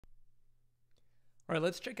All right,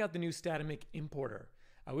 let's check out the new Statamic importer.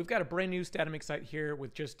 We've got a brand new Statamic site here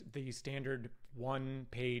with just the standard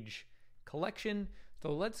one-page collection.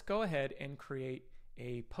 So let's go ahead and create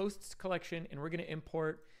a posts collection, and we're going to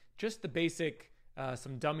import just the basic,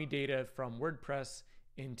 some dummy data from WordPress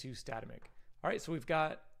into Statamic. All right, so we've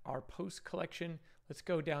got our post collection. Let's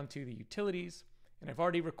go down to the utilities, and I've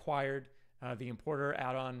already required the importer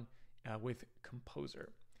add-on with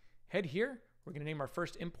Composer. Head here, we're going to name our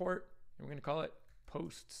first import, and we're going to call it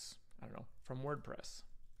posts, I don't know, from WordPress.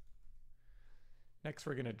 Next,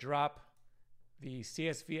 we're going to drop the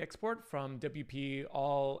CSV export from WP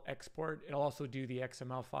all export. It'll also do the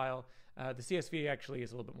XML file. The CSV actually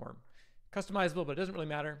is a little bit more customizable, but it doesn't really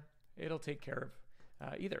matter. It'll take care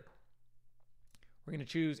of either. We're going to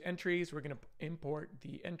choose entries. We're going to import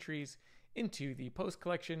the entries into the post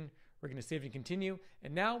collection. We're going to save and continue.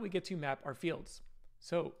 And now we get to map our fields.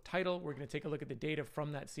 So title, we're going to take a look at the data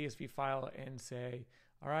from that CSV file and say,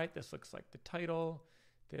 all right, this looks like the title.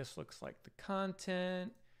 This looks like the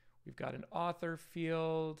content. We've got an author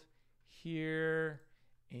field here,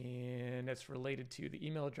 and it's related to the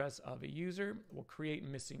email address of a user. We'll create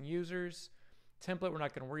missing users. Template, we're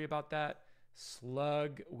not going to worry about that.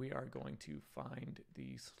 Slug, we are going to find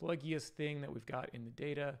the sluggiest thing that we've got in the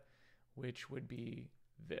data, which would be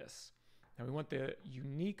this. Now we want the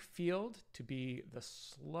unique field to be the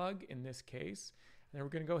slug in this case. And then we're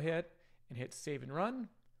going to go ahead and hit save and run.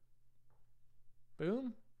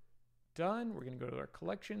 Boom. Done. We're going to go to our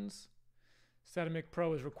collections. Statamic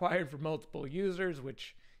Pro is required for multiple users,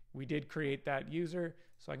 which we did create that user.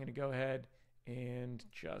 So I'm going to go ahead and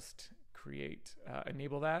just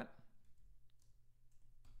enable that.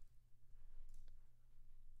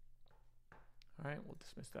 All right, we'll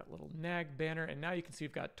dismiss that little nag banner. And now you can see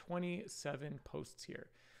we've got 27 posts here.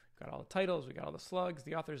 We've got all the titles, we got all the slugs.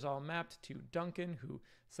 The author's all mapped to Duncan, who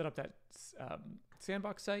set up that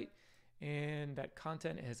sandbox site. And that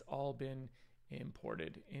content has all been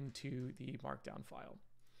imported into the Markdown file.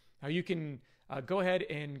 Now you can go ahead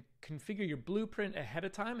and configure your blueprint ahead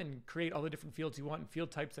of time and create all the different fields you want and field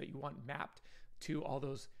types that you want mapped to all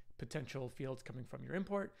those potential fields coming from your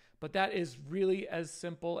import. But that is really as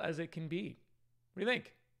simple as it can be. What do you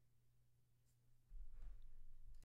think?